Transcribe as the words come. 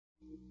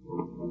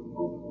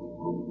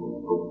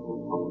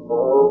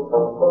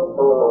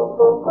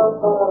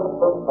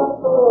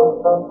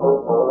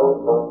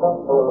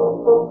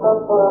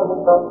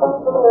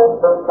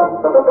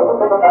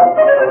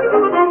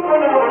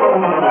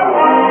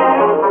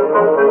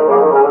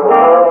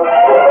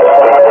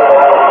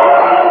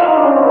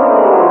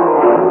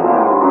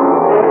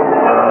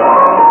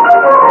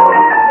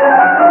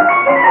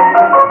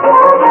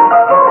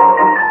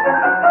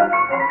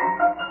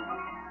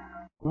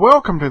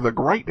Welcome to the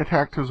Great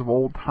Detectives of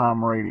Old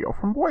Time Radio.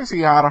 From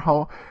Boise,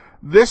 Idaho,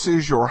 this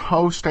is your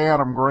host,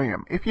 Adam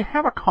Graham. If you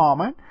have a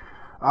comment,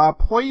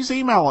 please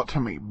email it to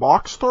me,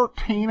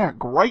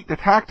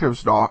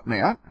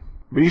 box13@greatdetectives.net.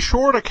 Be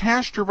sure to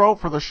cast your vote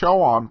for the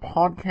show on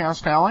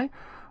Podcast Alley,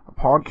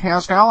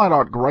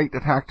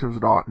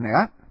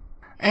 podcastalley.greatdetectives.net.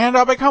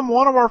 And become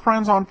one of our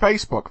friends on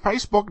Facebook,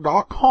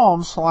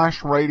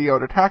 facebook.com/Radio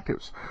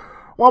Detectives.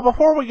 Well,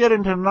 before we get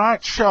into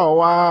tonight's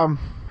show,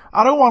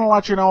 I do want to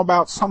let you know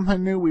about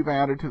something new we've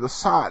added to the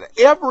site.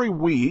 Every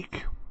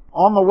week,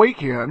 on the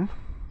weekend,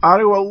 I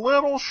do a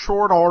little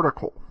short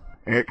article.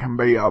 It can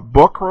be a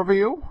book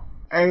review,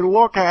 a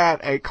look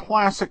at a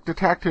classic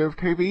detective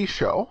TV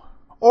show,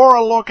 or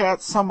a look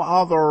at some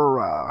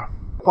other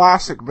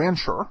classic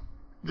venture.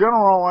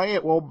 Generally,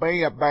 it will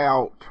be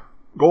about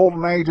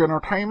Golden Age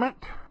entertainment,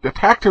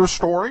 detective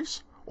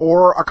stories,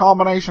 or a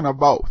combination of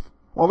both.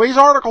 Well, these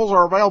articles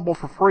are available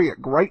for free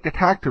at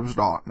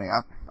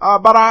greatdetectives.net.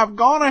 But I've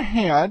gone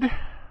ahead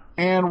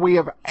and we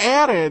have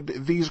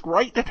added these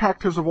Great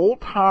Detectives of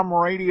Old Time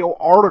Radio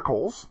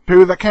articles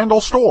to the Kindle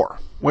store,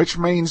 which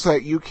means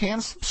that you can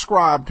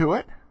subscribe to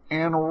it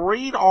and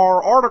read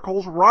our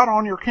articles right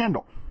on your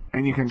Kindle.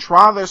 And you can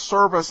try this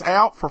service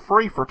out for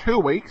free for 2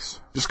 weeks.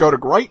 Just go to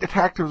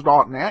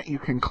greatdetectives.net. You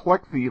can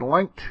click the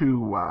link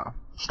to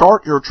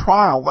start your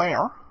trial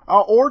there.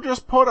 Or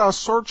just put a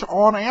search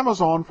on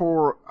Amazon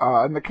for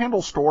in the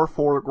Kindle store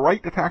for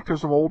Great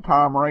Detectives of Old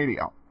Time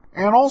Radio.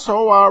 And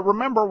also,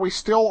 remember, we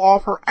still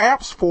offer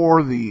apps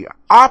for the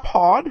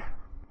iPod,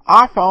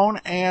 iPhone,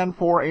 and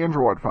for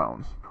Android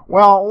phones.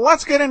 Well,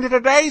 let's get into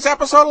today's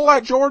episode of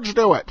Let George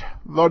Do It,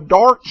 The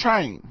Dark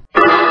Chain.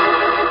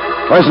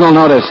 Personal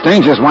notice,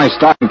 stranger's my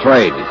stock and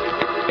trade.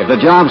 If the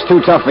job's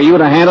too tough for you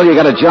to handle, you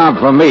got a job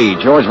from me,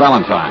 George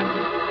Valentine.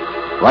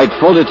 Write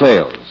full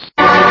details.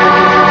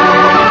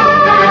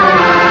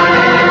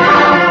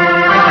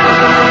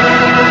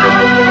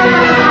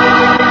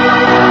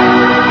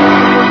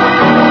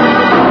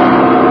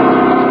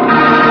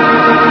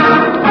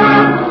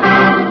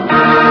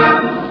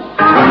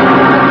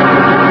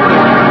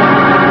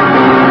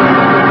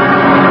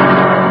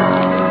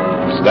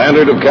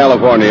 Standard of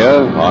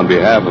California, on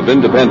behalf of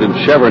independent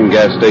Chevron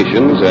gas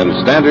stations and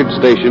standard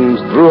stations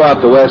throughout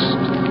the West,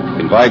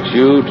 invites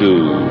you to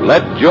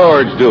Let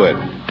George Do It.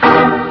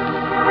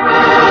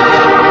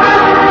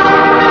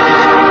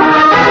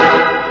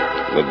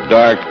 The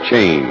Dark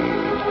Chain,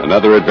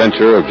 another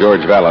adventure of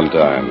George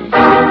Valentine.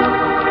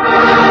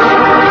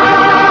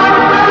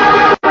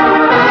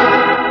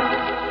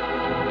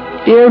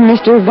 Dear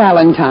Mr.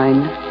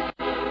 Valentine,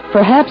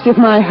 perhaps if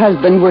my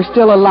husband were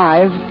still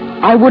alive,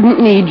 I wouldn't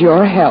need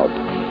your help.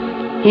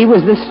 He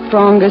was the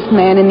strongest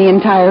man in the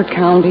entire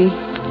county,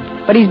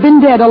 but he's been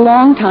dead a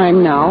long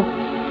time now,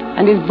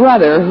 and his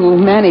brother, who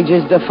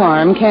manages the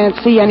farm, can't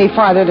see any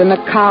farther than the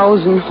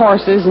cows and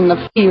horses in the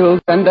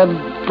fields and the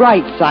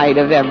bright side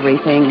of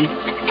everything.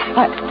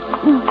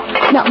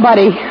 Now,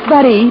 Buddy,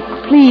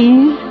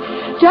 please,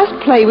 just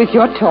play with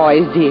your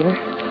toys, dear.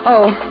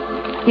 Oh,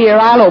 here,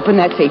 I'll open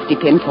that safety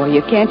pin for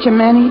you. Can't you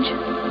manage?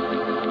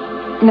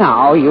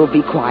 Now, you'll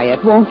be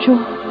quiet, won't you?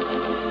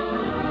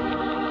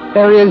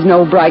 There is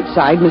no bright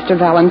side, Mr.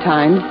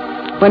 Valentine,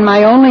 when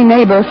my only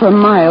neighbor for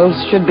miles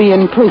should be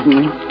in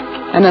prison.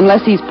 And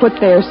unless he's put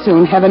there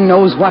soon, heaven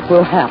knows what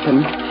will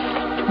happen.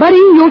 Buddy,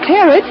 you'll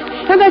tear it.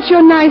 Now, that's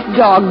your nice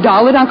dog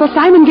doll that Uncle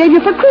Simon gave you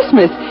for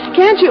Christmas.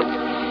 Can't you?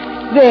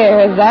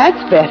 There,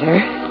 that's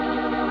better.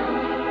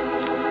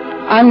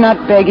 I'm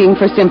not begging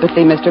for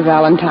sympathy, Mr.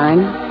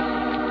 Valentine,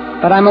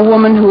 but I'm a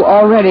woman who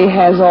already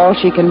has all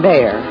she can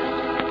bear.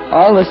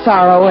 All the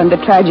sorrow and the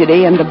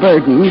tragedy and the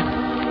burden.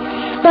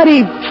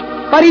 Buddy,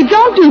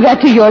 don't do that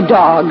to your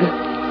dog.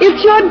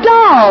 It's your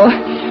doll.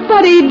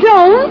 Buddy,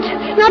 don't.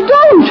 Now,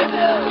 don't.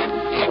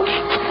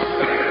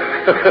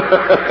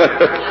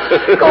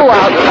 Go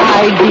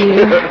outside,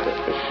 dear.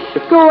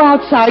 Go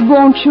outside,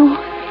 won't you?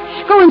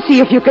 Go and see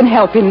if you can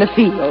help in the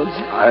fields.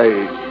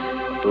 I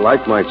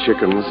like my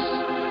chickens.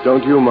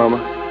 Don't you,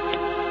 Mama?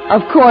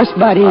 Of course,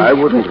 Buddy. I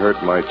wouldn't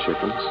hurt my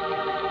chickens.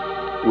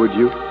 Would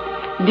you?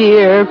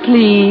 Dear,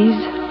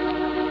 please.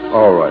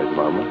 All right,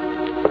 Mama.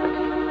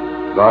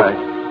 Bye.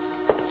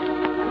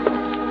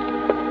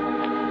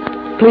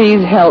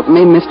 Please help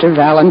me, Mr.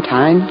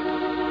 Valentine.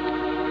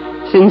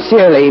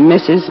 Sincerely,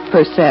 Mrs.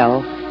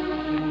 Purcell.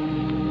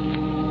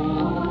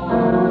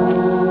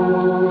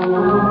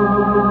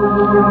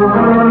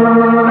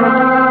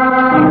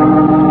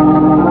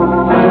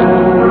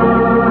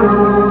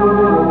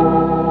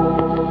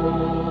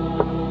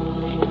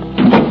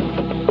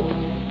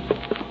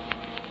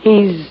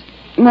 He's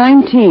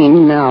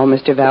 19 now,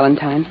 Mr.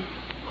 Valentine.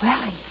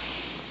 Well,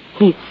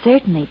 he's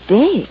certainly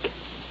big.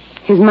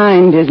 His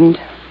mind isn't.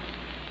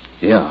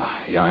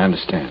 Yeah, I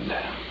understand.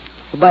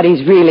 But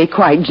he's really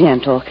quite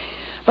gentle.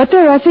 But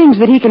there are things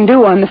that he can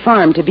do on the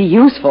farm to be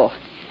useful.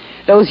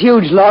 Those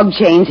huge log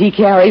chains he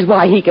carries,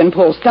 why, he can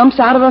pull stumps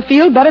out of a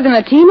field better than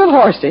a team of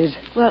horses.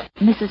 Well,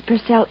 Mrs.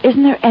 Purcell,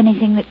 isn't there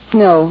anything that...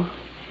 No,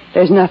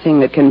 there's nothing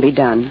that can be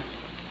done.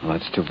 Well,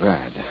 that's too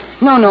bad.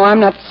 No, I'm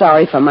not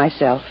sorry for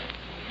myself.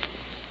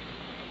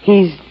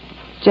 He's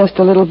just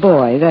a little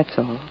boy, that's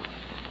all.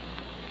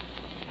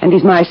 And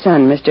he's my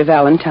son, Mr.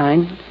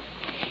 Valentine.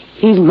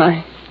 He's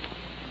my...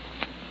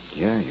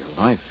 Yeah, your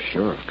wife,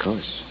 sure, of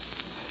course.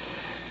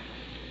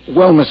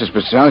 Well, Mrs.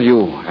 Purcell,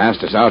 you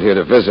asked us out here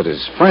to visit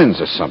his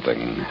friends or something.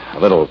 A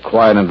little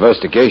quiet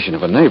investigation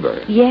of a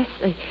neighbor. Yes,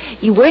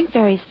 you weren't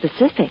very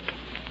specific.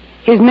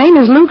 His name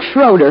is Luke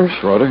Schroeder.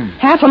 Schroeder?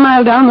 Half a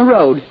mile down the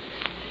road.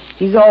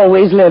 He's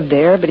always lived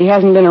there, but he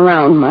hasn't been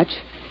around much.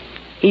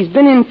 He's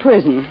been in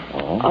prison.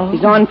 Oh.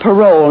 He's on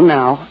parole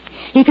now.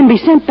 He can be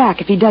sent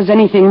back if he does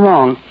anything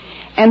wrong.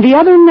 And the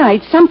other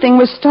night, something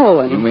was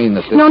stolen. You mean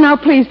that this... No, now,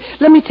 please,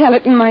 let me tell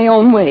it in my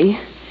own way.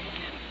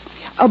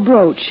 A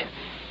brooch.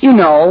 You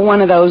know,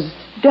 one of those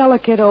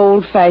delicate,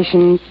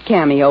 old-fashioned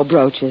cameo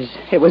brooches.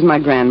 It was my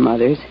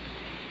grandmother's.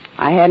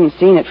 I hadn't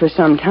seen it for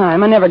some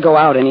time. I never go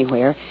out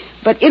anywhere.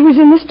 But it was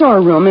in the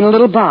storeroom in a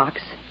little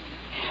box.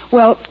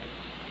 Well,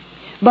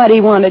 Buddy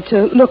wanted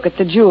to look at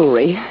the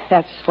jewelry.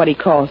 That's what he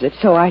calls it.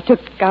 So I took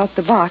out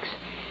the box,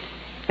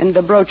 and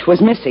the brooch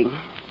was missing.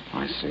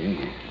 I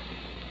see.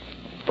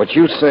 But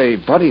you say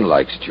Buddy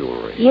likes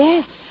jewelry.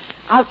 Yes.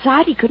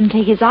 Outside, he couldn't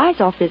take his eyes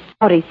off this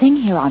naughty thing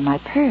here on my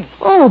purse.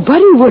 Oh,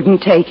 Buddy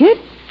wouldn't take it.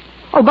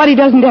 Oh, Buddy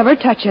doesn't ever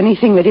touch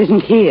anything that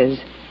isn't his.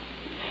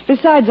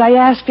 Besides, I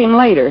asked him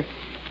later.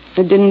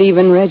 It didn't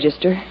even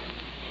register.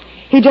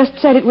 He just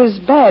said it was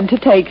bad to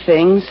take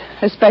things,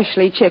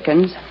 especially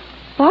chickens.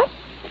 What?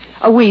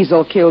 A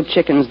weasel killed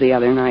chickens the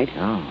other night.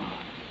 Oh.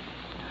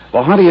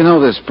 Well, how do you know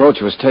this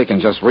brooch was taken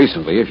just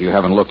recently if you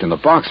haven't looked in the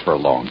box for a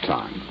long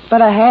time?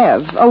 But I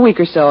have, a week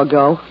or so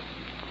ago.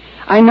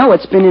 I know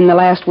it's been in the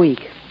last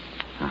week.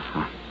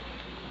 Uh-huh.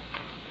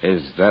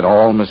 Is that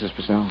all, Mrs.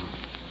 Purcell?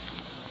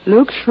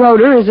 Luke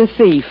Schroeder is a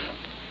thief.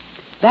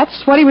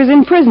 That's what he was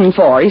in prison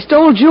for. He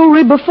stole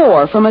jewelry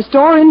before from a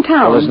store in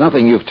town. Well, there's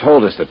nothing you've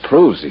told us that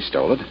proves he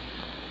stole it.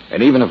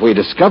 And even if we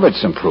discovered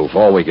some proof,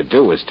 all we could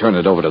do is turn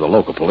it over to the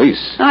local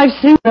police. I've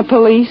seen the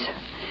police.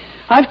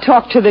 I've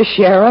talked to the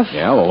sheriff.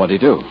 Yeah, well, what'd he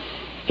do?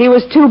 He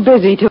was too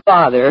busy to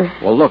bother.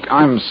 Well, look,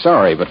 I'm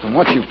sorry, but from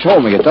what you've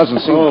told me, it doesn't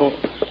seem... Oh,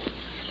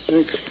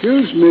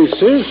 excuse me,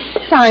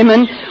 sis.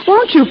 Simon,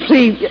 won't you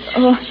please...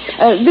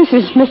 this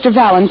is Mr.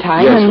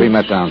 Valentine. Yes, we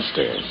met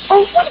downstairs.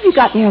 Oh, what have you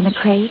got there in the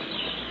crate?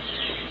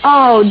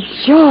 Oh,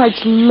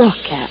 George,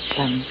 look at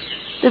them.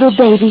 Little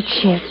baby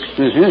chicks.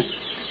 Uh-huh.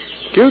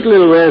 Cute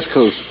little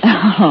rascals.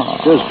 Oh.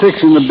 Just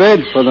fixing the bed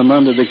for them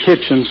under the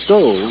kitchen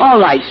stove. All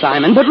right,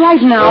 Simon, but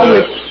right now...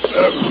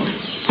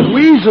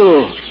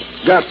 Weasel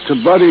got to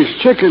Buddy's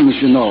chickens,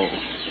 you know.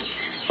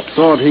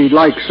 Thought he'd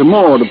like some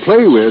more to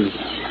play with.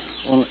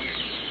 Only,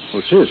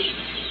 what's this?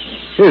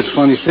 Here's a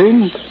funny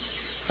thing.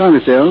 Found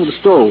it there on the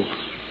stove.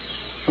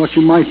 Thought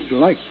you might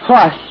like.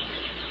 What?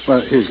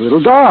 Well, his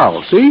little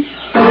doll, see?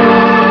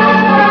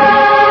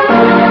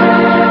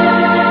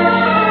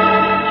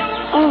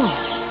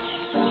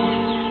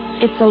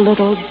 It's a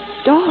little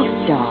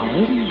dog doll,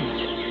 isn't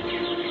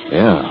it?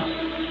 Yeah.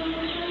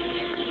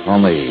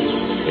 Only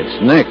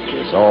its neck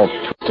is all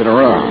twisted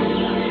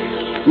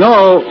around.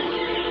 No,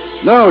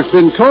 it's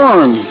been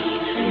torn.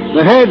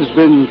 The head's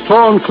been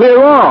torn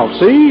clear off,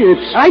 see?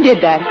 I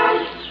did that.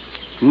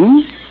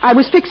 I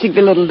was fixing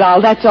the little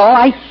doll, that's all.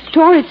 I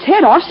tore its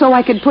head off so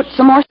I could put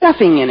some more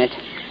stuffing in it.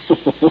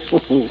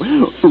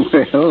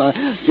 Well,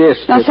 I guess...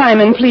 Now,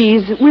 Simon,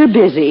 please, we're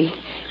busy.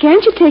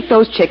 Can't you take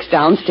those chicks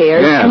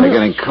downstairs? Yeah, they're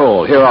getting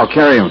cold. Here, I'll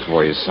carry them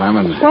for you,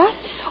 Simon. What?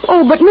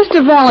 Oh, but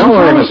Mr. Valentine... Don't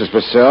worry, Mrs.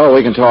 Purcell.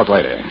 We can talk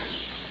later.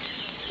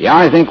 Yeah,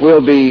 I think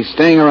we'll be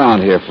staying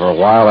around here for a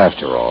while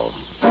after all.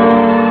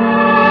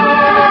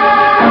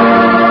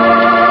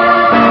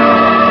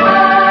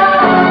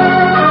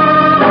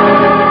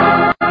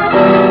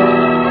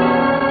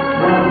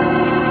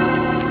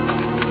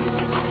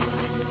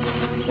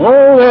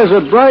 Oh, there's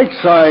a bright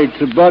side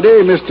to Buddy,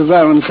 Mr.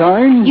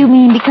 Valentine. You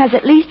mean because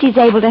at least he's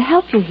able to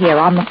help you here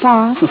on the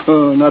farm?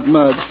 Oh, not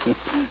much.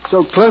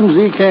 So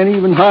clumsy he can't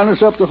even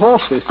harness up the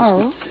horses.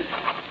 Oh?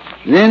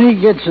 Then he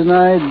gets an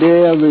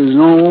idea of his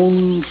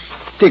own,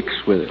 sticks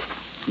with it.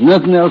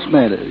 Nothing else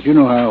matters. You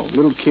know how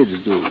little kids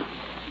do.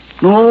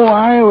 No,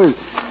 I was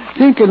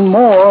thinking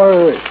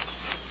more,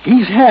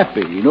 he's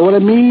happy. You know what I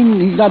mean?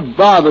 He's not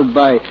bothered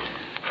by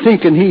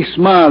thinking he's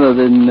smarter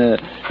than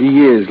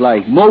he is,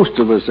 like most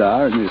of us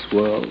are in this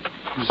world.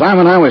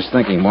 Simon, I was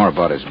thinking more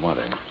about his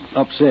mother.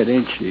 Upset,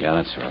 ain't she? Yeah,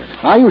 that's right.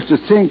 I used to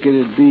think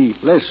it'd be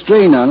less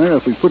strain on her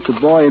if we put the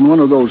boy in one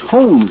of those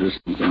homes or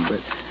something, but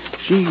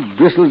she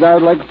bristles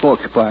out like a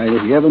porcupine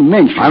if you ever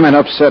mention it. I'm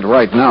upset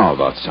right now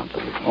about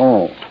something.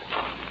 Oh.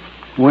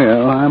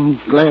 Well, I'm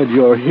glad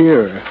you're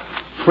here.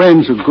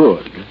 Friends are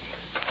good.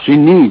 She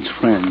needs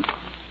friends.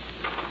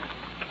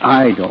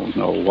 I don't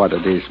know what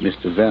it is,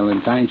 Mr.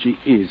 Valentine. She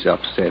is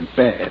upset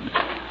bad.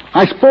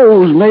 I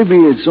suppose maybe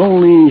it's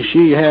only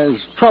she has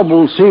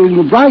trouble seeing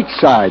the bright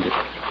side.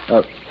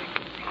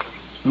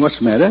 What's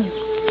the matter?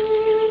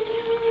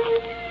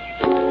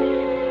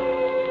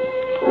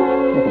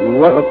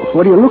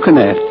 What are you looking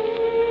at?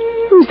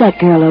 Who's that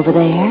girl over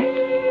there?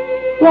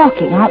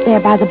 Walking out there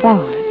by the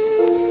barn.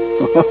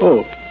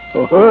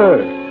 Oh,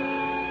 her.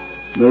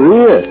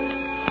 Maria.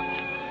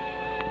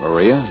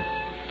 Maria?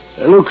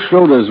 Luke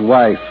Schroeder's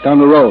wife, down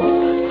the road.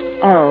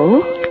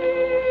 Oh?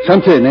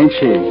 Something, ain't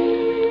she?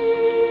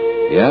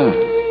 Yeah.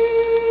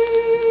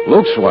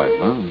 Luke's wife,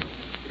 huh?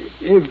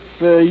 If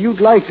you'd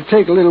like to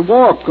take a little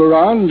walk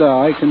around,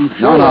 I can...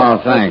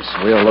 No, thanks.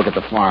 We'll look at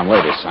the farm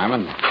later,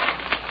 Simon.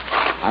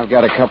 I've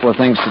got a couple of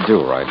things to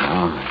do right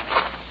now.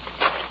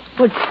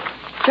 Well,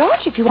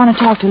 George, if you want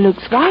to talk to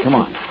Luke's wife... Come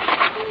on.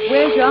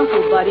 Where's your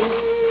uncle, buddy?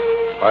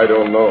 I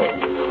don't know.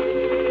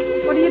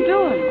 What are you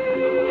doing?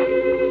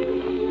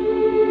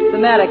 What's the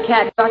matter,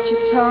 cat? Got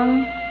your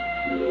tongue?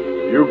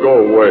 You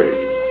go away.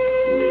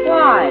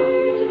 Why?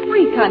 It's a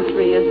free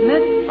country, isn't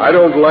it? I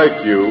don't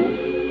like you.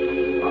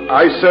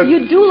 I said...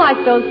 You do like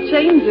those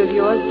chains of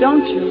yours,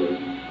 don't you?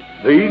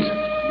 These?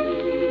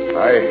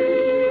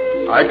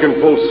 I can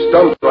pull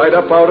stumps right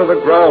up out of the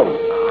ground.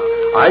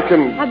 I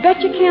can... I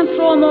bet you can't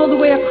throw them all the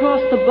way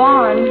across the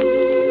barn.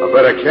 I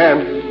bet I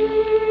can.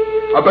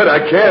 I bet I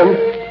can.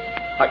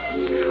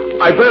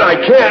 I bet I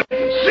can.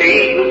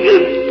 See?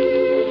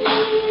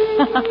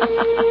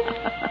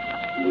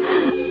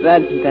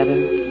 That's better.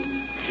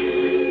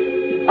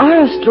 You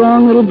are a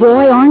strong little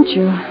boy, aren't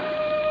you?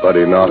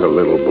 Buddy, not a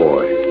little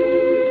boy.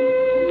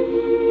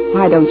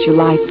 Why don't you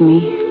like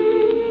me?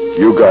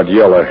 You got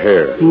yellow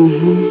hair.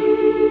 Mm-hmm.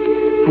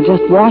 I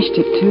just washed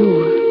it,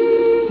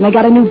 too. And I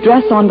got a new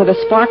dress on with a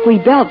sparkly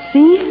belt,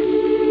 see?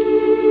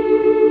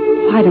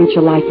 Why don't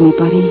you like me,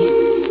 buddy?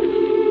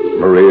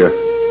 Maria.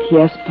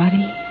 Yes,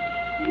 buddy?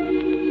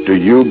 Do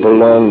you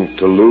belong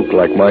to Luke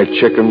like my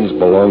chickens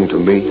belong to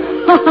me?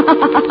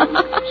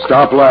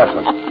 Stop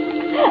laughing.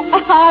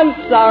 I'm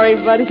sorry,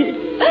 buddy.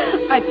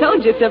 I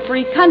told you it's a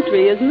free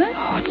country, isn't it?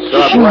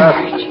 Stop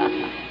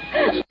laughing.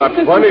 It's not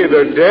funny.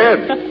 They're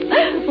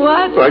dead.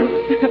 What?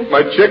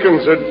 My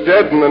chickens are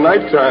dead in the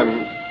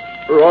nighttime.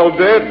 They're all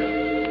dead.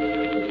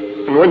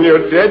 And when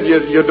you're dead,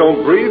 you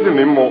don't breathe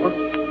anymore.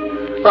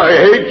 I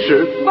hate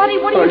you. Buddy,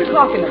 what are you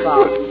talking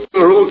about?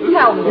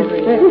 Tell me.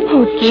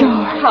 Oh,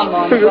 George. Come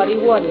on, buddy,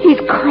 what is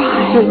He's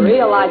crying. I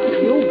realize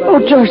it's you, buddy.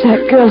 Oh, George,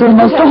 that girl's the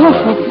most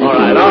awful.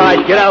 All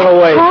right, get out of the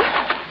way.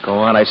 Huh? Go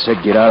on, I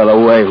said get out of the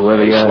way,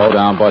 whoever you are. Slow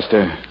down,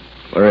 Buster.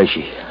 Where is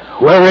she?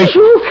 Where is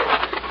she?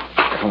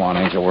 Come on,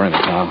 Angel, we're in the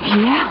town.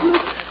 Yeah?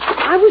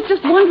 I was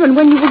just wondering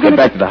when you were going Get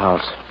back to the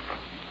house.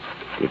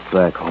 Get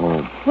back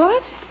home.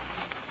 What?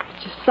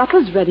 Your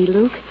supper's ready,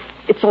 Luke.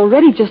 It's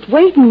already just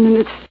waiting, and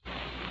it's...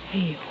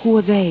 Hey, who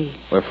are they?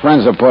 We're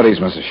friends or buddies,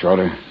 Mrs.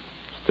 Schroeder.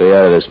 Stay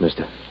out of this,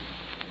 mister.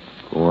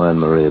 Go on,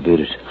 Maria, beat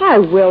it. I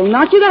will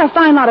not. You got a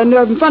fine lot of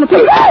nerve in front of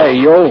people. Hey,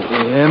 yo.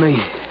 You hear me?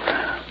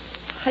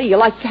 How do you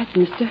like that,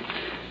 mister?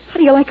 How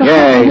do you like a...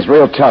 Yeah, he's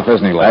real tough,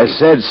 isn't he, I lad?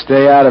 said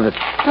stay out of it.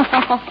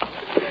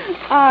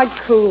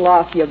 Cool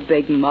off, you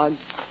big mug.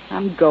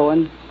 I'm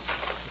going.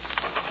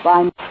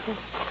 Bye.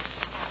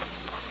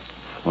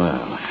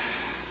 Well,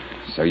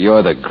 so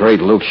you're the great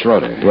Luke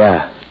Schroeder.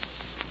 Yeah.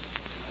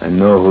 I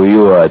know who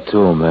you are,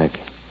 too, Mac.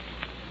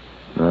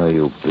 Now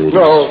you beat it.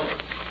 No,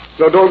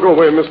 don't go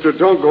away, mister.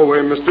 Don't go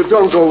away, mister.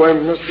 Don't go away,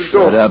 mister.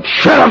 Don't. Shut up.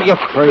 Shut up, you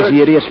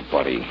crazy idiot.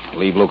 Buddy,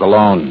 leave Luke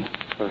alone.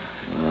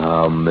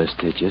 Oh,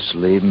 mister, just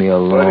leave me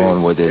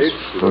alone with this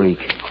freak.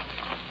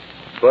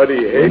 Buddy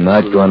hates You're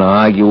not Luke. going to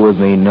argue with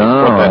me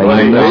now. That I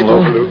way, know.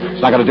 Luke.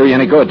 It's not going to do you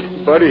any good.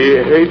 Buddy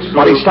hates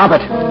Buddy, Luke. stop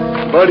it.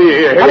 Buddy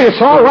hates Buddy,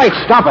 it's all right.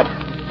 Stop it.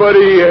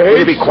 Buddy hates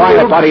You be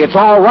quiet, Luke. buddy. It's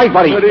all right,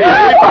 buddy. Buddy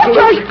hates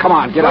Luke. Come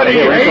on, get out of Buddy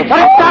here. hates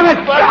Buddy, stop it.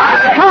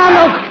 Come on,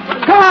 Luke.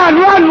 Come on,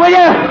 run, will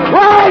you?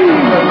 Run!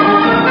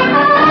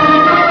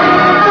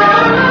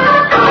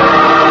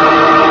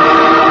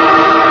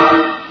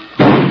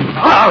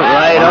 All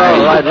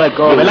right, let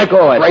go of me. Let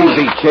go of it.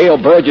 Crazy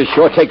jailbird, you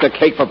sure take the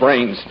cake for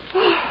brains.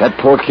 That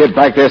poor kid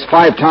back there's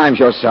 5 times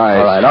your size.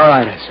 All right,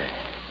 I say.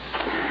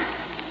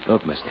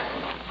 Look, mister.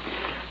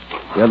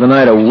 The other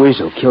night, a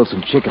weasel killed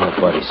some chicken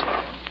buddies.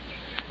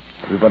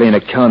 Everybody in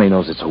the county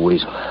knows it's a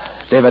weasel.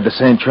 They've had the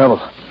same trouble.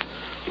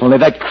 Only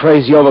that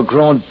crazy,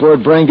 overgrown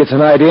bird brain gets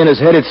an idea in his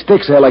head, it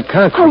sticks there like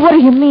concrete. Oh, what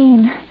do you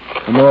mean?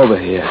 Come over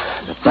here,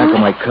 the back of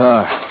my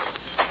car.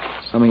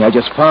 Something I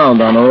just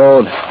found on the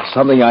road.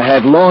 Something I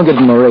had longer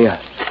than Maria.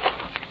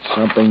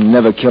 Something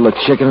never killed a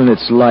chicken in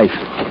its life.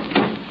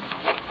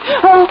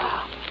 Oh.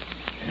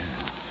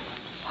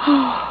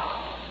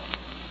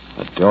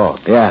 A dog?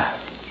 Yeah,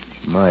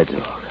 my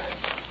dog.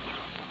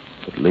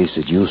 At least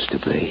it used to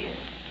be.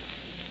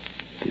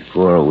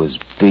 Before it was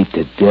beat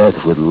to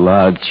death with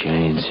log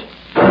chains.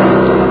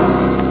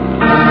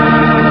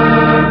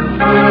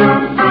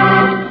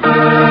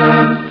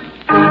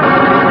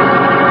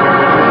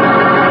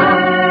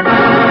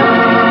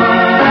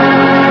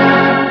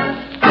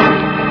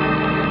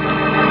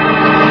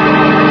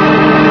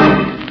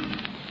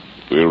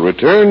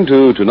 return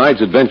to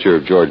tonight's adventure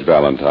of George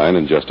Valentine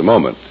in just a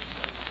moment.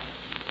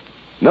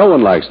 No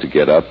one likes to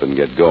get up and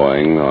get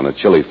going on a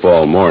chilly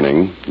fall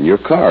morning, and your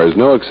car is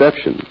no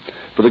exception.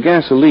 For the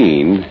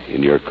gasoline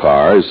in your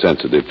car is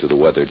sensitive to the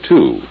weather,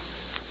 too.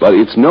 But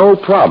it's no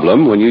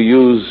problem when you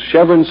use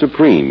Chevron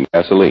Supreme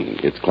gasoline.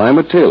 It's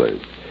climate-tailored.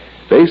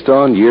 Based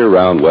on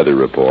year-round weather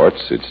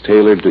reports, it's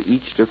tailored to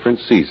each different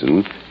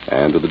season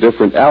and to the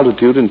different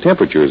altitude and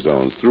temperature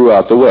zones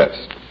throughout the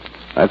West.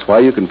 That's why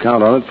you can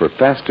count on it for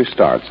faster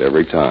starts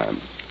every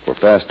time, for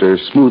faster,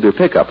 smoother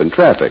pickup in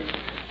traffic,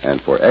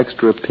 and for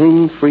extra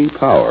ping-free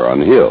power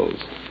on hills.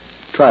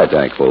 Try a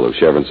tank full of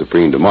Chevron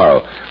Supreme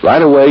tomorrow.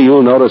 Right away,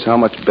 you'll notice how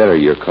much better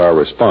your car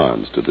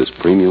responds to this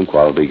premium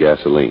quality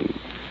gasoline.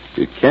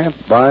 You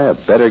can't buy a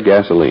better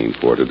gasoline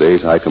for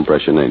today's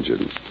high-compression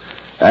engine.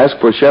 Ask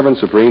for Chevron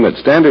Supreme at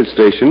standard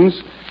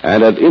stations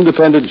and at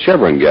independent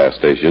Chevron gas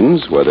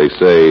stations where they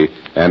say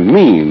and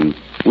mean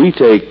we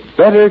take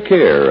better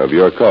care of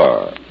your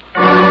car.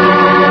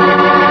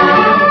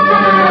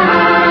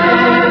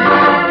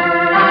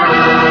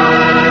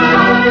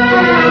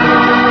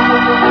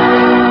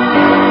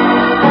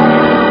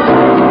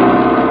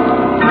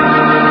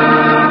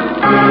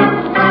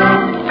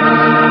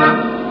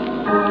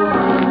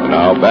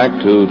 Now back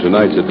to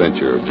tonight's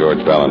adventure of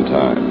George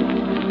Valentine.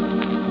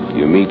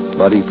 You meet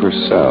Buddy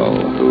Purcell,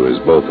 who is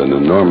both an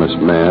enormous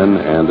man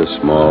and a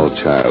small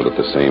child at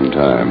the same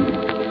time.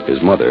 His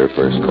mother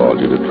first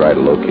called you to try to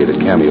locate a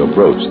cameo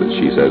brooch that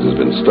she says has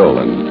been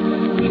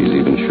stolen. She's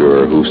even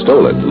sure who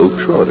stole it,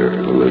 Luke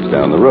Schroeder, who lives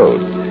down the road.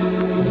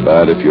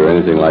 But if you're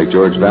anything like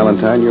George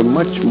Valentine, you're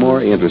much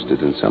more interested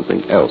in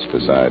something else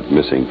besides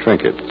missing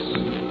trinkets.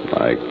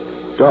 Like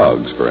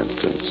dogs, for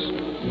instance.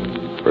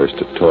 First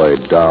a toy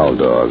doll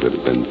dog that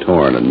had been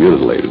torn and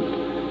mutilated.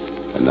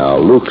 And now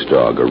Luke's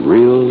dog, a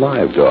real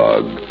live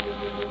dog.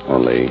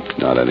 Only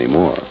not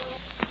anymore.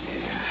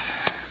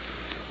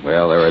 Yeah.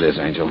 Well, there it is,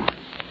 Angel.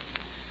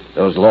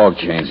 Those log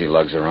chains he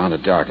lugs around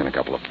are dark in a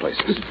couple of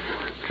places.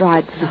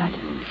 Dried blood.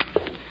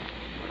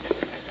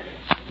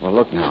 Well,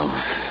 look now.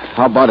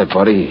 How about it,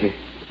 buddy?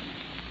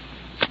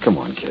 Come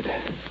on, kid.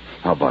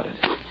 How about it?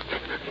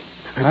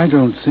 I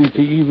don't think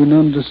he even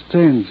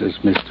understands us,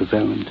 Mr.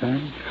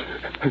 Valentine.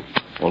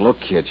 Well, look,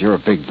 kid, you're a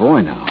big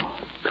boy now.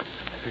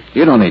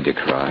 You don't need to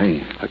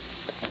cry.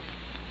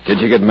 Did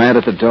you get mad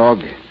at the dog?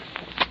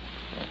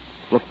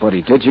 Look,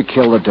 buddy, did you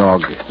kill the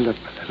dog?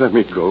 Let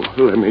me go.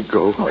 Let me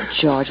go. Oh,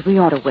 George, we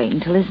ought to wait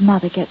until his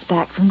mother gets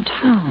back from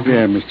town.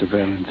 Yeah, Mr.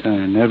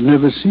 Valentine. I've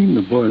never seen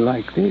the boy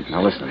like this.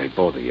 Now, listen to me,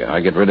 both of you.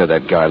 I get rid of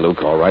that guy,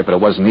 Luke, all right, but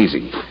it wasn't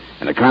easy.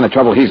 And the kind of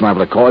trouble he's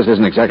liable to cause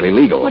isn't exactly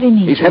legal. What do you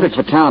mean, He's George? headed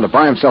for town to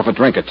buy himself a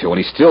drink or two, and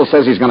he still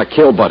says he's going to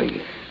kill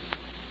Buddy.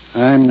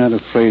 I'm not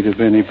afraid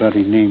of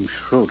anybody named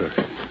Schroeder.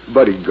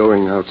 Buddy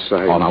going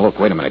outside. Oh, now, look,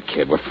 wait a minute,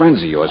 kid. We're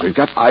friends of yours. We've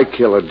got... I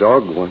killed a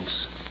dog once.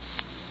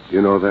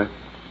 You know that?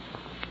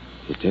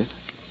 You did?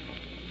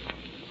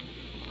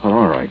 Well,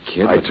 all right,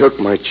 kid. I took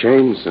my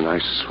chains and I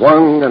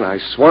swung and I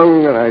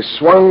swung and I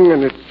swung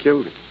and it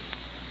killed him.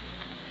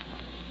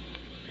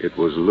 It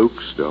was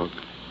Luke's dog.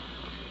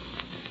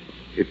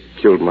 It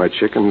killed my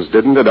chickens,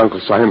 didn't it,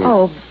 Uncle Simon?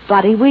 Oh,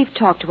 Buddy, we've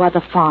talked to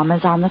other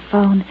farmers on the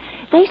phone.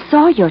 They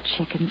saw your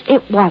chickens.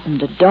 It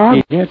wasn't a dog.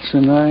 He gets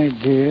an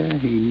idea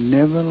he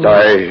never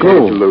I let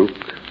go. hate Luke.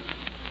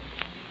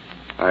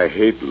 I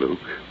hate Luke.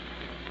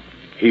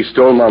 He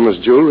stole Mama's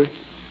jewelry.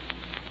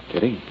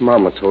 Did he?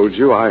 Mama told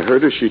you. I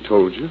heard her. She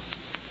told you.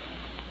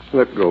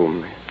 Let go of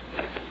me.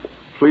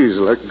 Please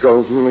let go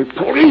of me.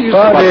 Please.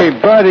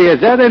 Buddy, is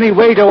that any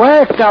way to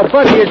act? Now,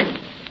 Buddy, it's...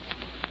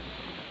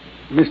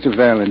 Mr.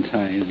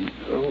 Valentine,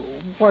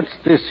 what's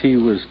this he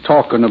was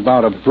talking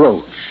about, a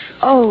brooch?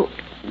 Oh,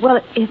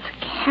 well, it's a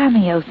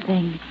cameo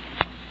thing.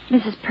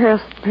 Mrs.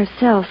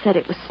 Purcell said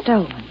it was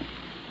stolen.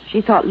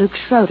 She thought Luke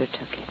Schroeder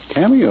took it.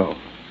 Cameo?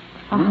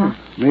 Uh-huh.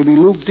 Maybe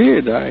Luke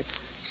did. I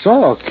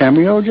saw a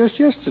cameo just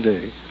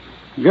yesterday.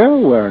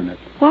 Girl wearing it.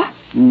 What?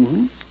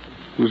 Mm-hmm.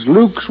 It was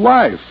Luke's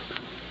wife.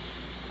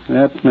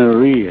 That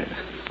Maria.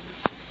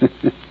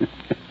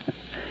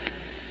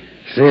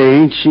 Say,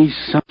 ain't she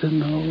something,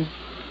 though?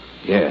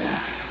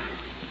 Yeah.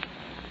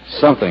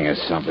 Something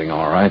is something,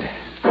 all right.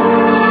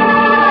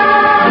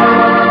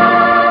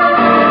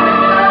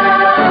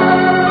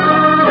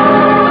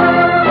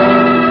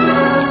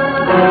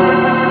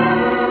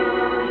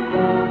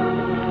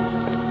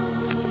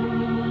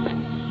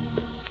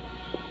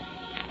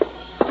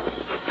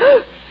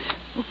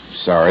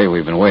 Sorry,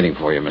 we've been waiting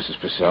for you, Mrs.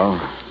 Purcell.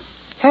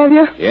 Have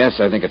you? Yes,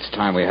 I think it's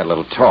time we had a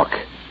little talk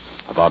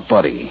about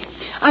Buddy.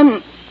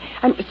 I'm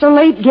so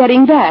late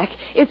getting back.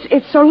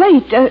 It's so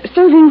late,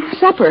 serving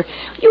supper.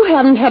 You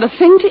haven't had a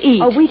thing to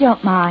eat. Oh, we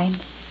don't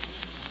mind.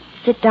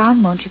 Sit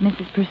down, won't you,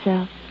 Mrs.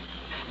 Purcell?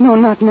 No,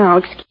 not now.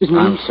 Excuse me.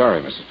 I'm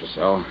sorry, Mrs.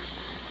 Purcell.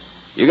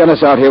 You got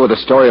us out here with a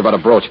story about a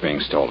brooch being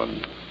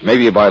stolen.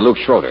 Maybe by Luke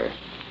Schroeder.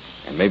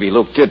 And maybe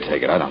Luke did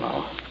take it, I don't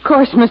know. Of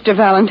course, Mr.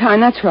 Valentine,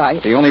 that's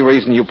right. The only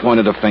reason you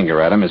pointed a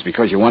finger at him is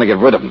because you want to get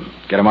rid of him.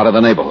 Get him out of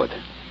the neighborhood.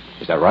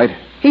 Is that right?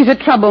 He's a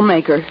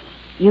troublemaker.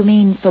 You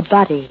mean for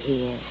Buddy,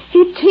 he is.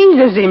 He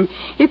teases him.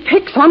 He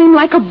picks on him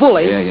like a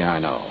bully. Yeah, I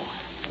know.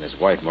 And his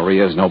wife,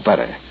 Maria's no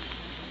better.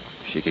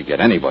 She could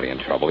get anybody in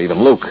trouble,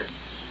 even Luke.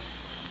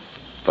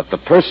 But the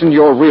person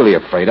you're really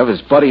afraid of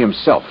is Buddy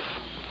himself.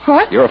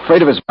 What? You're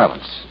afraid of his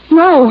violence.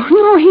 No,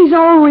 he's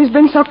always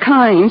been so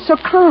kind, so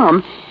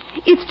calm.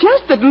 It's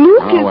just that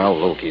Luke is... Oh,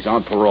 well, Luke, he's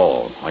on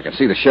parole. I can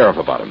see the sheriff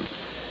about him.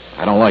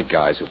 I don't like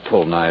guys who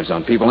pull knives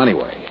on people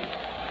anyway.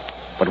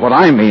 But what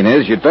I mean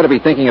is, you'd better be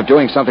thinking of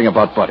doing something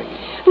about Buddy.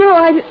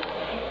 No,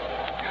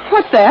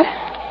 What's that?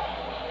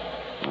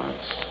 Well,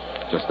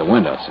 it's just the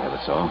wind outside,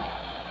 that's all.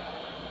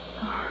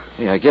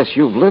 Hey, I guess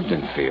you've lived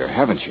in fear,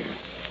 haven't you?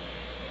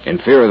 In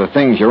fear of the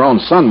things your own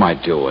son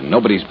might do, and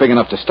nobody's big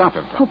enough to stop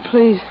him from. Oh,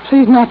 please,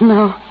 not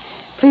now.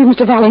 Please,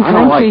 Mr. Valentine, I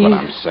don't like please. what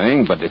I'm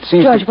saying, but it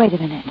seems... George, wait a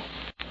minute.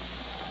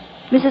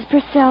 Mrs.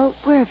 Purcell,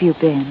 where have you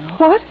been?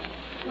 What?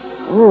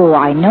 Oh,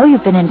 I know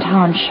you've been in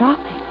town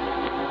shopping.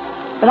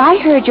 But I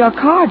heard your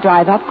car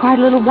drive up quite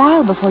a little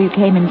while before you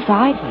came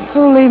inside here.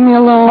 Oh, leave me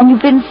alone. And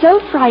you've been so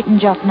frightened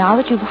just now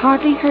that you've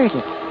hardly heard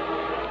it.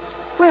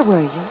 Where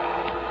were you?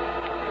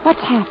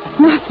 What's happened?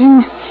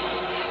 Nothing.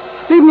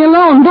 Leave me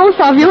alone, both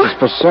of you. Mrs.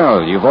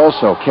 Purcell, you've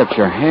also kept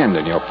your hand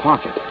in your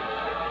pocket.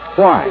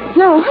 Why?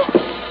 No,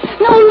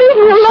 leave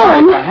me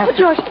alone. I have to...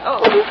 George.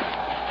 Oh.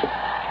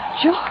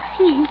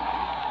 George.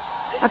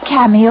 A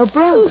cameo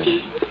brooch.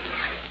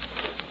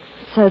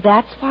 So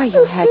that's why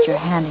you had your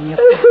hand in your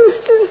pocket.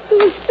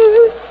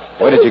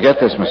 Where did you get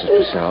this, Mrs.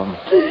 Purcell?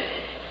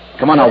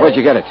 Come on now, where'd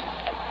you get it?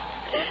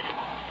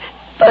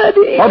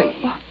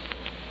 Buddy.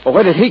 Well,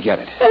 where did he get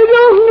it? I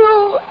don't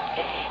know.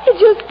 He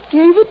just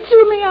gave it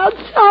to me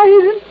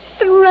outside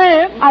and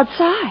ran.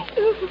 Outside?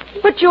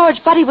 But,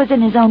 George, Buddy was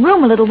in his own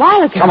room a little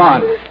while ago. Come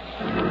on.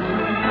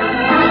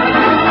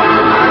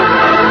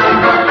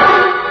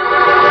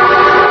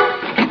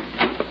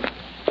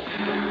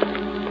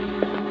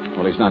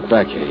 Well, he's not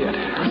back here yet.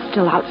 He's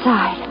still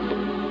outside.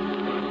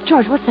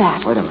 George, what's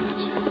that? Wait a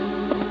minute.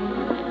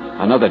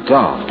 Another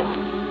doll.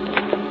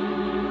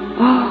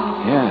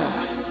 Oh.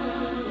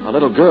 Yeah. A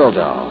little girl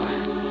doll.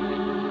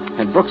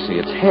 And Brooksy,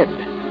 its head.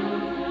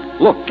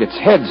 Look, its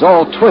head's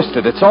all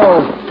twisted. It's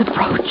all... The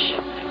brooch.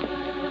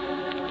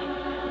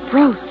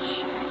 Brooch.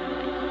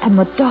 And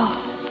the doll.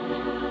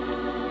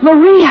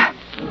 Maria!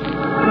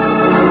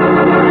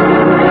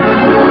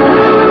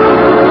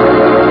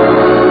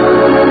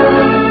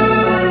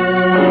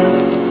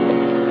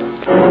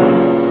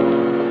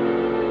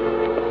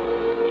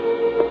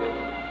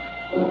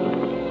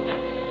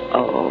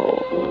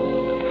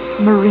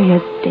 Maria's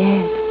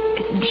dead,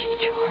 isn't she,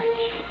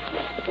 George?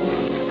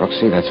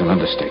 Brooksy, that's an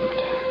understatement.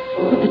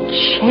 With the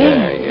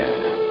chain. Yeah.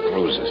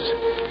 Bruises.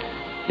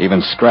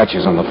 Even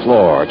scratches on the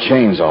floor.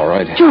 Chains, all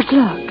right. George,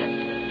 look.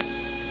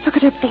 Look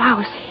at her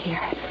blouse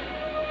here.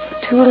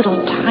 Two little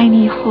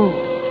tiny holes.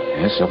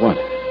 Yes, so what?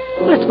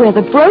 Well, it's where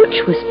the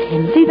brooch was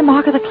pinned. See the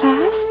mark of the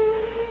clasp?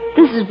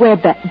 This is where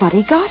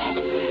Buddy got it.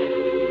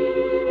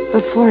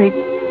 Before he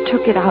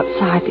took it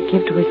outside to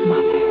give to his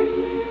mother.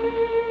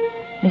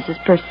 Mrs.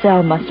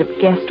 Purcell must have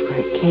guessed where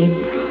it came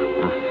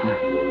from. Uh-huh.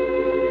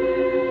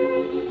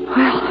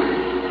 Well,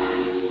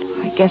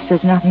 I guess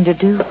there's nothing to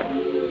do.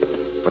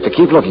 But to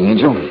keep looking,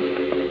 Angel.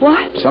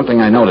 What? Something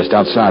I noticed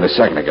outside a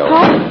second ago.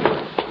 Huh?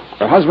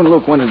 Her husband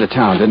Luke went into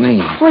town, didn't he?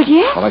 Well,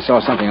 yeah. Well, I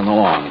saw something on the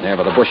lawn, there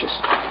by the bushes.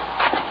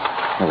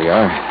 Here we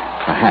are.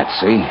 A hat,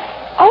 see?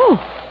 Oh,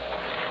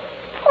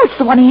 it's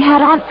the one he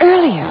had on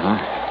earlier.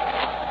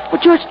 Uh-huh. Well,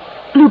 George,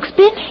 Luke's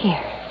been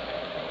here.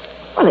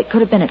 Well, it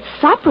could have been at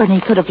supper, and he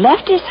could have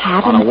left his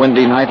hat On a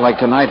windy night like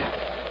tonight?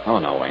 Oh,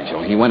 no,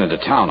 Angel. He went into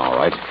town, all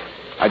right.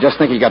 I just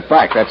think he got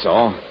back, that's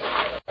all.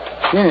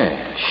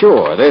 Yeah,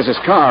 sure. There's his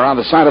car on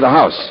the side of the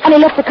house. And he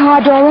left the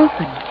car door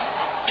open.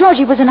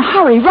 Georgie was in a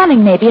hurry,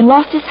 running maybe, and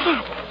lost his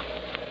hat.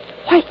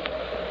 Why,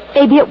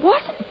 maybe it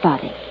wasn't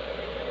Buddy.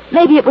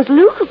 Maybe it was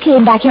Luke who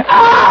came back here.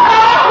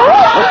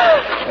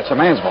 That's a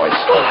man's voice.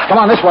 Come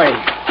on, this way.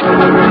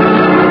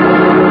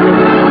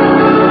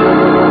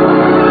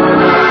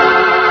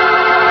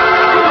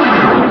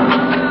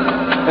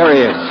 There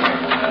he is.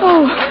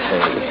 Oh.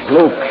 Hey,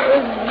 Luke.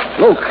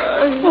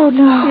 Oh,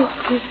 no.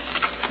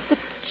 The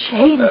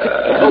chain.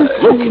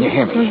 Luke, can you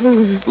hear me?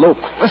 Luke,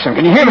 listen,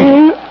 can you hear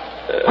me?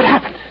 What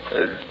happened?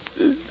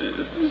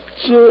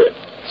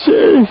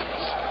 Chase.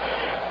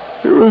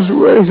 He was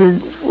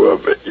waiting for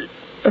me.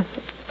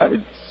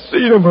 I'd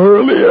seen him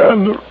earlier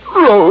on the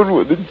road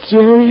with the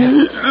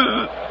chain.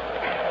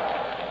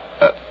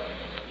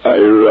 I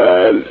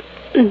ran.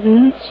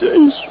 He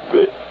chased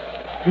me.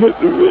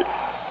 Hit me.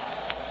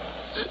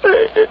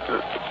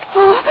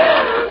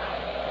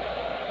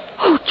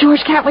 Oh, George,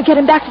 can't we get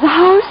him back to the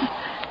house?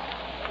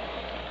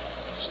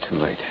 It's too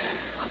late.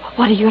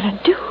 What are you going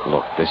to do?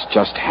 Look, this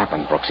just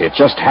happened, Brooksy. It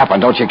just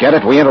happened. Don't you get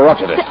it? We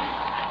interrupted it.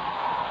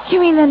 You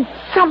mean in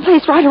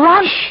someplace right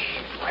around? Shh.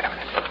 Wait a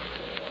minute.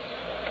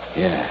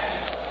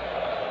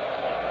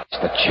 Yeah. It's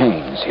the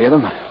chains. Hear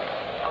them?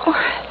 Oh,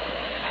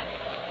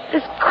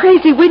 this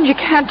crazy wind, you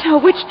can't tell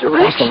which Across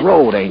direction. the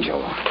road,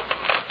 Angel.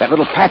 That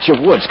little patch of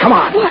woods. Come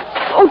on. What?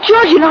 Oh,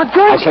 George, you're not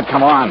going. I said,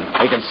 come on.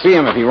 We can see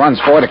him if he runs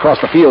forward across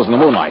the fields in the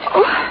moonlight.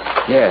 Oh.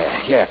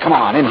 Yeah, come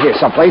on, in here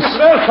someplace.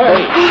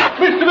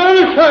 Mr.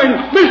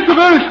 Valentine! Mr.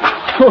 Valentine!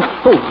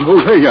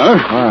 Oh, there you are.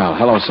 Well,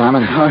 hello,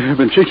 Simon. I've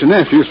been chasing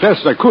after you as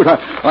fast as I could.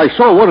 I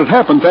saw what had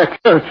happened back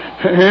there.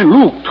 And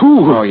Luke,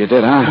 too. Oh, you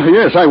did, huh?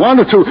 Yes, I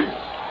wanted to.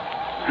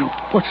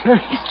 What's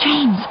that? It's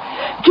James.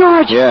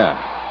 George. Yeah,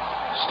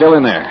 still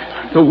in there.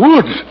 The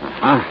woods.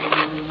 Huh?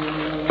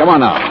 Come on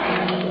now.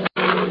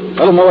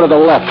 A little more to the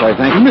left, I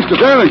think. Mr.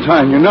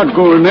 Valentine, you're not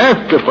going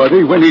after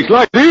Buddy when he's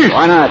like this.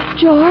 Why not?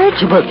 George.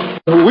 But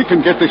we can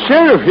get the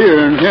sheriff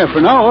here in half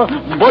an hour.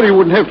 Buddy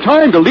wouldn't have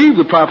time to leave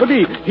the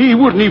property. He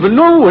wouldn't even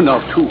know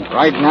enough to.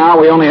 Right now,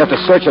 we only have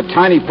to search a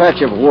tiny patch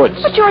of woods.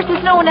 But, George,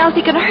 there's no one else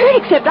he can hurt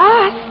except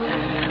us.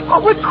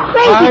 Oh, we're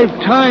crazy.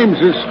 5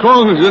 times as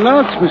strong as an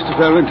ox, Mr.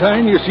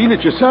 Valentine. You've seen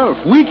it yourself.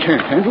 We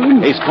can't handle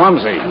him. He's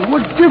clumsy.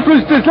 What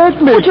difference does that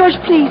Oh, make? George,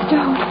 please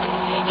don't.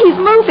 He's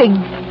moving.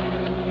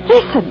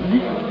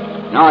 Listen.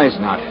 No, he's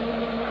not.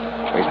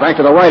 He's back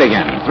to the right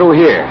again, through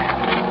here.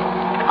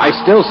 I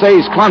still say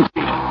he's clumsy.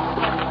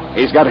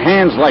 He's got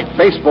hands like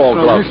baseball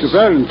gloves. Mr.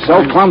 Valentine.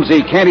 So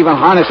clumsy he can't even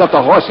harness up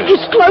the horses.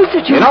 He's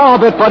closer, George. You know, I'll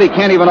bet Buddy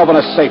can't even open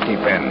a safety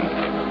pin.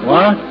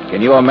 What? Can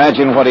you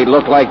imagine what he'd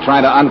look like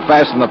trying to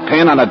unfasten the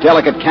pin on a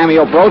delicate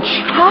cameo brooch?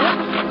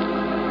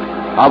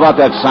 Huh? How about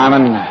that,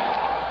 Simon?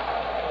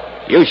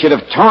 You should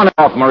have torn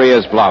off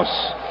Maria's blouse.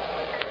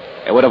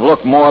 It would have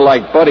looked more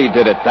like Buddy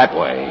did it that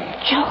way.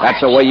 George. That's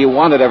the way you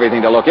wanted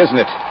everything to look, isn't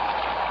it?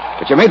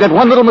 But you made that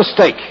one little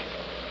mistake.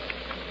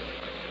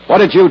 What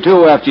did you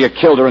do after you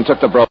killed her and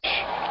took the brooch?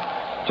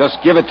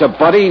 Just give it to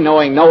Buddy,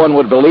 knowing no one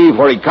would believe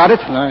where he got it?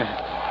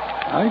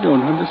 I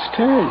don't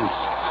understand.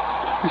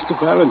 Mr.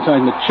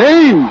 Valentine, the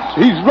chains.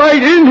 He's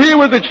right in here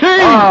with the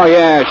chains. Oh,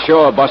 yeah,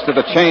 sure, Buster.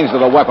 The chains are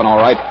the weapon, all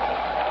right.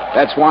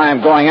 That's why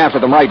I'm going after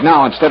them right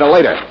now instead of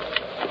later.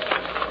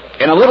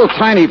 In a little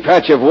tiny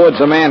patch of woods,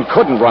 a man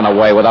couldn't run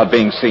away without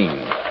being seen.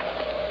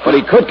 But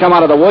he could come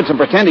out of the woods and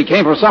pretend he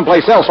came from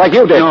someplace else like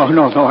you did.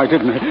 No, I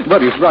didn't.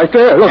 Buddy's right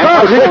there. Look If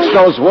out. I search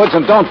those woods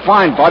and don't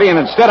find Buddy, and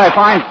instead I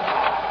find...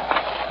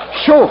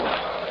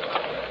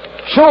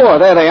 Sure,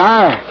 there they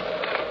are.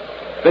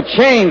 The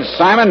chains,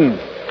 Simon.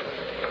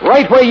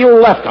 Right where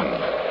you left them.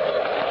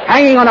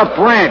 Hanging on a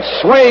branch,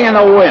 swaying in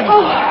the wind.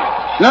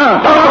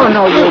 Oh,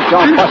 no, you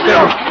don't,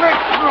 Buster.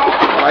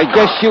 I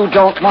guess you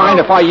don't mind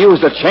if I use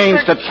the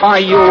chains to tie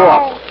you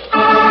up.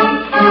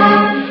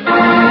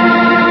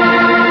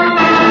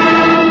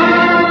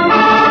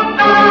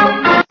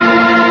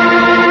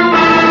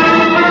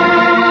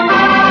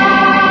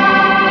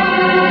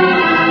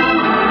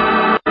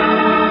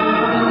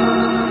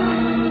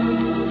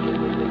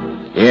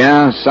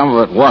 Yeah, some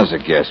of it was a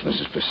guess,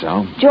 Mrs.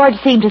 Purcell. George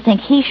seemed to think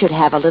he should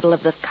have a little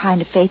of the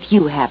kind of faith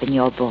you have in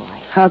your boy.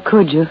 How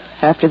could you,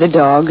 after the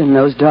dog and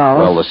those dolls?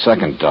 Well, the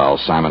second doll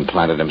Simon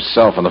planted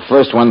himself, and the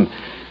first one,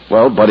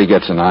 well, Buddy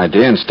gets an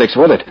idea and sticks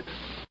with it.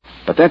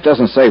 But that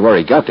doesn't say where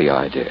he got the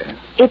idea.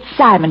 It's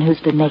Simon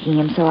who's been making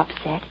him so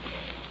upset.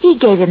 He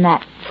gave him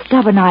that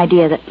stubborn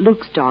idea that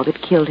Luke's dog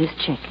had killed his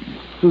chicken.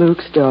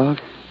 Luke's dog.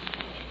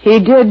 He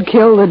did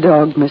kill the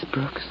dog, Miss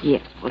Brooks.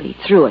 Yes, well, he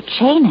threw a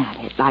chain at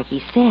it, like he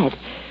said.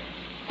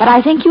 But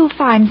I think you'll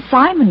find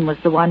Simon was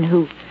the one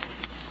who,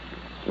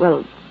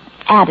 well,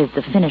 added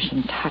the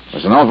finishing touch.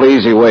 There's an awfully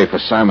easy way for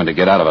Simon to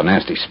get out of a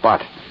nasty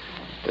spot.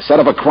 To set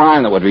up a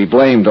crime that would be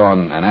blamed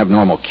on an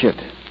abnormal kid.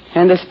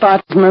 And the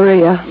spot's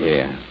Maria.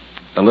 Yeah.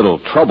 The little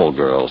trouble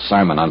girl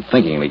Simon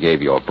unthinkingly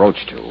gave your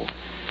brooch to.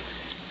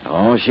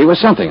 Oh, she was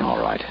something, all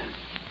right.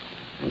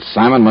 And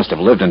Simon must have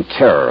lived in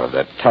terror of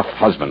that tough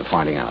husband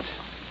finding out.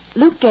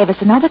 Luke gave us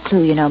another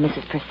clue, you know,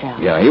 Mrs. Purcell.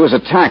 Yeah, he was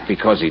attacked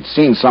because he'd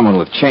seen someone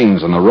with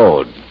chains on the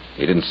road.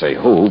 He didn't say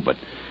who, but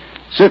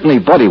certainly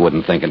Buddy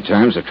wouldn't think in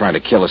terms of trying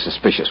to kill a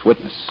suspicious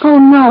witness. Oh,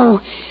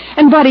 no.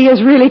 And Buddy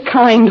is really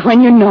kind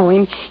when you know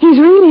him. He's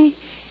really...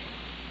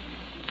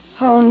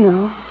 Oh,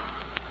 no.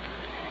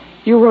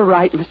 You were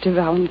right, Mr.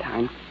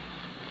 Valentine.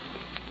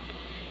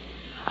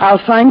 I'll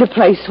find a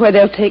place where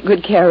they'll take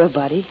good care of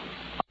Buddy.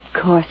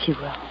 Of course you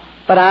will.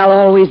 But I'll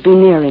always be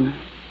near him.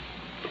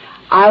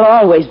 I'll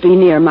always be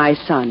near my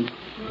son.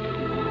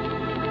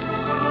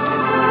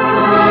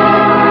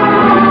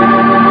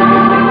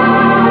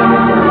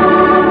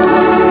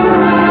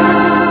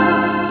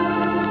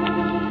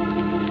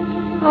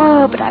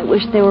 Oh, but I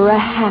wish there were a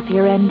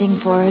happier ending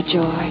for her,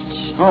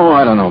 George. Oh,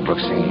 I don't know,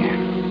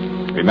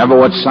 Brooksy. Remember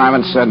what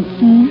Simon said?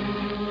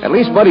 At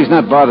least Buddy's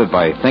not bothered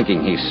by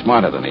thinking he's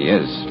smarter than he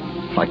is,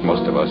 like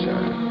most of us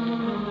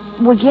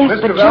are. Well, yes,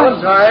 but Mr.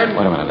 Valentine.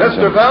 Wait a minute, Mr.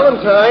 sir.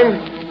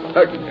 Valentine.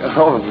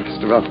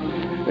 Mr. Valentine.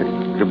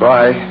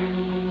 Goodbye.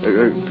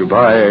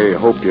 Goodbye. I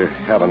hope you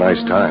have a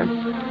nice time.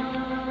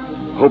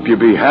 Hope you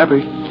be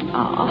happy.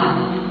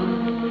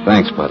 Oh.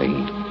 Thanks, Buddy.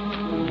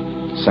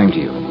 Same to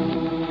you.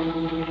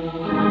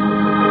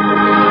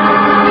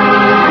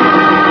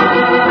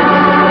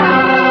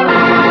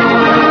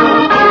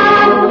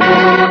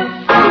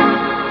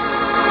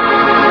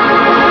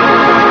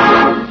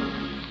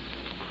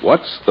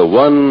 What's the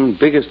one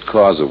biggest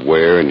cause of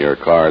wear in your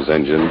car's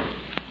engine?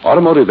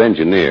 Automotive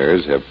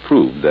engineers have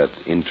proved that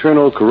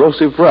internal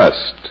corrosive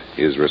rust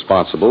is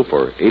responsible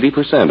for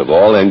 80% of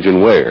all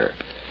engine wear.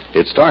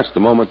 It starts the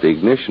moment the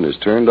ignition is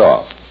turned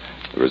off,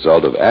 the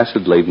result of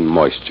acid-laden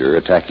moisture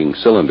attacking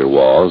cylinder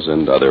walls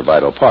and other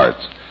vital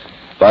parts.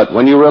 But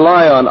when you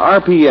rely on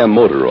RPM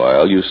motor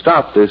oil, you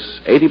stop this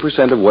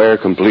 80% of wear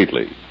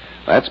completely.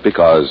 That's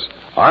because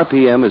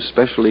RPM is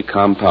specially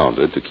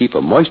compounded to keep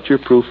a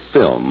moisture-proof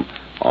film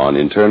on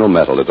internal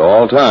metal at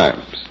all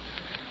times.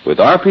 With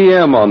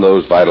RPM on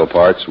those vital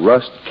parts,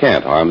 rust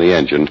can't harm the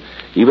engine,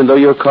 even though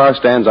your car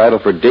stands idle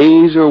for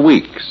days or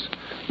weeks.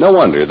 No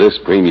wonder this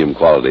premium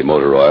quality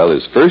motor oil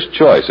is first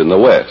choice in the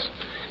West.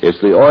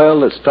 It's the oil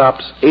that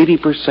stops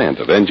 80%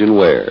 of engine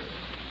wear.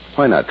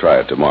 Why not try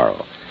it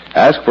tomorrow?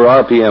 Ask for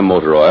RPM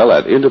motor oil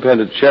at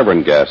independent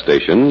Chevron gas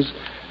stations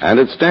and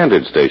at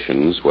standard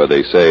stations where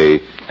they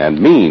say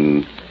and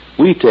mean,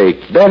 we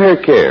take better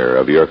care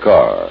of your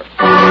car.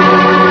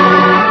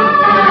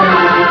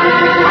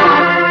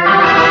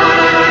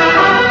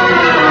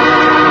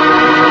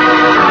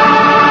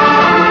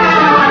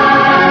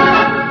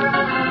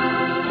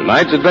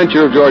 Tonight's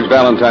adventure of George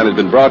Valentine has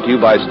been brought to you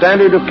by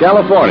Standard of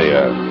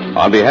California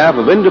on behalf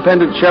of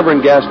independent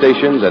Chevron gas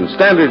stations and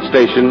standard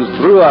stations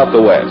throughout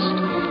the West.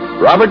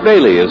 Robert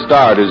Bailey is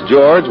starred as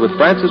George with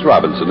Francis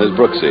Robinson as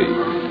Brooksy.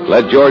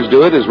 Let George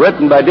Do It is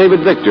written by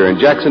David Victor and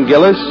Jackson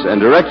Gillis and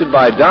directed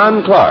by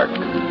Don Clark.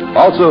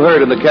 Also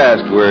heard in the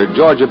cast were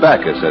Georgia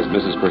Backus as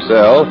Mrs.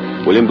 Purcell,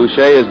 William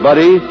Boucher as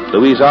Buddy,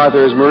 Louise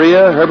Arthur as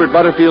Maria, Herbert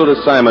Butterfield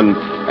as Simon,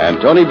 and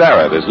Tony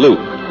Barrett as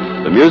Luke.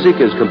 The music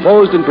is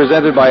composed and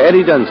presented by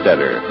Eddie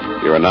Dunstetter.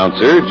 Your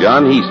announcer,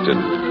 John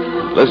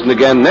Heaston. Listen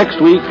again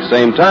next week,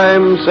 same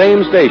time,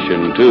 same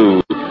station,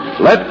 to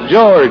Let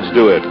George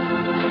Do It.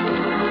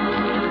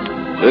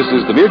 This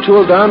is the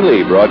Mutual Don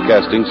Lee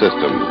Broadcasting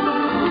System.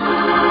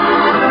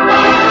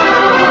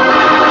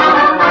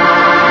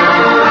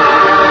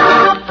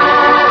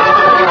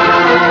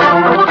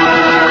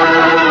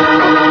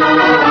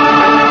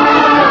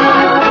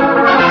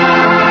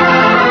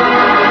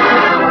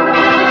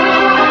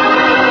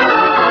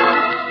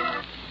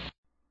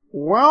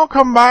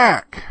 Welcome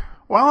back.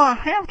 Well, I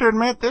have to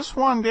admit, this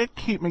one did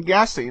keep me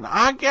guessing.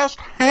 I guessed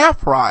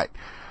half right.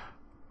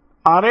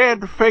 I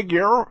did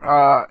figure,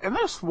 and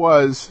this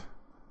was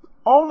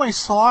only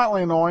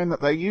slightly annoying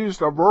that they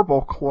used a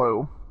verbal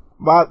clue,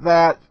 but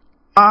that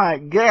I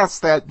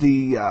guessed that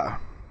the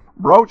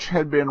brooch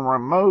had been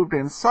removed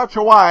in such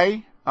a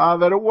way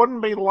that it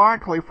wouldn't be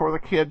likely for the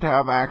kid to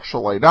have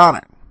actually done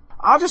it.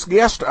 I just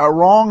guessed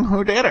wrong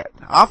who did it.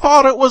 I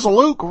thought it was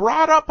Luke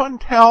right up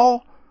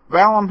until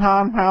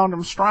Valentine found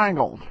him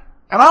strangled.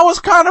 And I was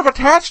kind of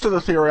attached to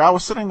the theory. I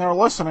was sitting there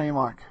listening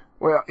like,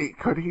 well,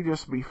 could he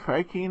just be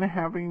faking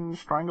having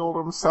strangled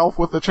himself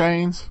with the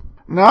chains?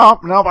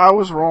 Nope, I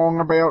was wrong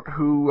about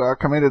who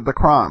committed the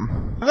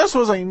crime. And this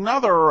was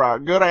another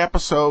good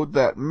episode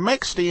that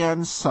mixed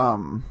in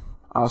some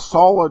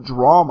solid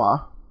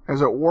drama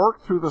as it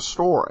worked through the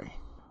story.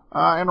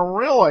 And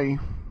really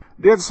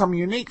did some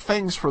unique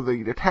things for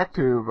the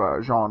detective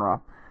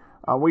genre.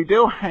 We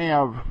do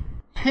have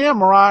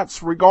Tim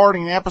writes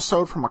regarding an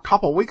episode from a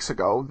couple weeks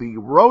ago, the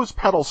Rose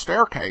Petal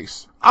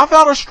Staircase. I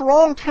felt a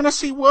strong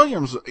Tennessee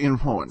Williams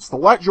influence. The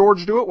Let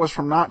George Do It was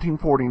from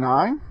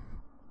 1949.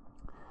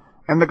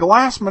 And The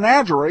Glass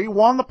Menagerie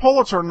won the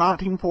Pulitzer in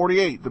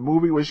 1948. The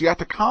movie was yet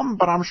to come,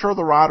 but I'm sure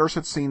the writers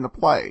had seen the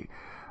play.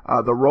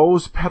 The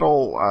Rose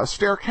Petal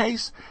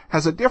Staircase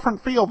has a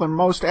different feel than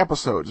most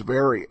episodes,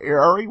 very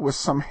airy with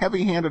some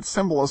heavy-handed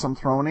symbolism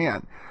thrown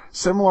in.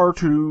 Similar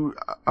to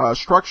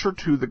structure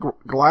to the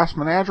Glass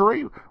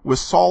Menagerie, with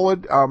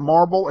solid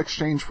marble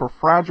exchanged for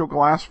fragile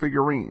glass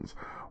figurines.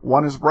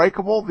 One is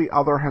breakable, the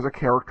other has a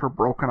character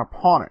broken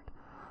upon it.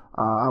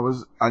 I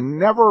was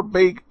never a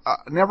big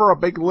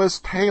Liz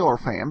Taylor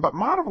fan, but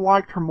might have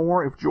liked her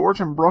more if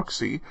George and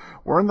Brooksy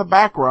were in the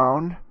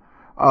background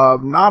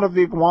of Night of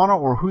the Iguana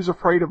or Who's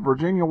Afraid of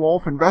Virginia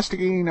Woolf,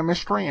 investigating a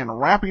mystery and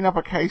wrapping up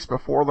a case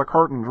before the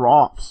curtain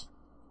drops.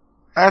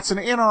 That's an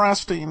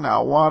interesting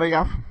what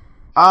if.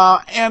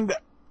 And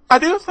I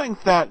do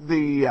think that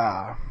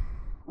the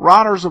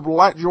writers of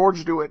Let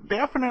George Do It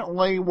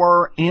definitely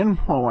were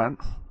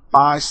influenced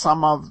by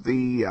some of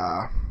the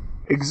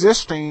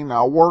existing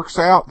works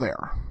out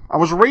there. I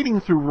was reading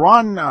through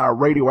Run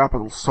radio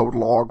episode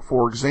log,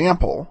 for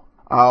example,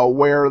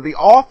 where the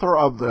author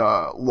of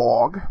the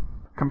log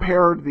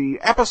compared the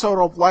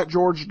episode of Let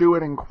George Do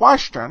It in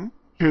question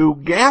to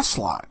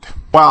Gaslight.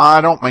 Well, I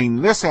don't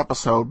mean this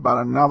episode, but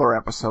another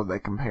episode they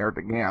compared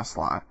to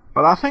Gaslight.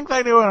 But I think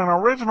they do it in an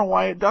original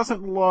way. It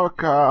doesn't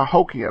look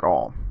hokey at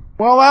all.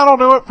 Well, that'll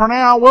do it for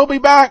now. We'll be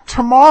back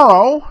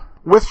tomorrow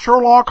with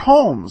Sherlock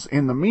Holmes.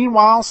 In the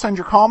meanwhile, send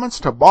your comments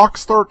to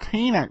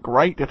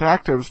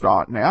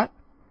box13@greatdetectives.net.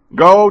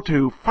 Go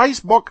to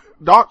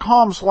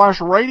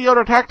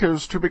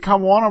facebook.com/radiodetectives to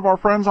become one of our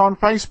friends on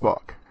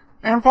Facebook.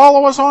 And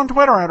follow us on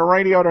Twitter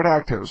 @Radio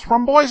Detectives.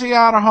 From Boise,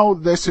 Idaho,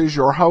 this is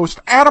your host,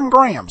 Adam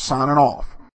Graham, signing off.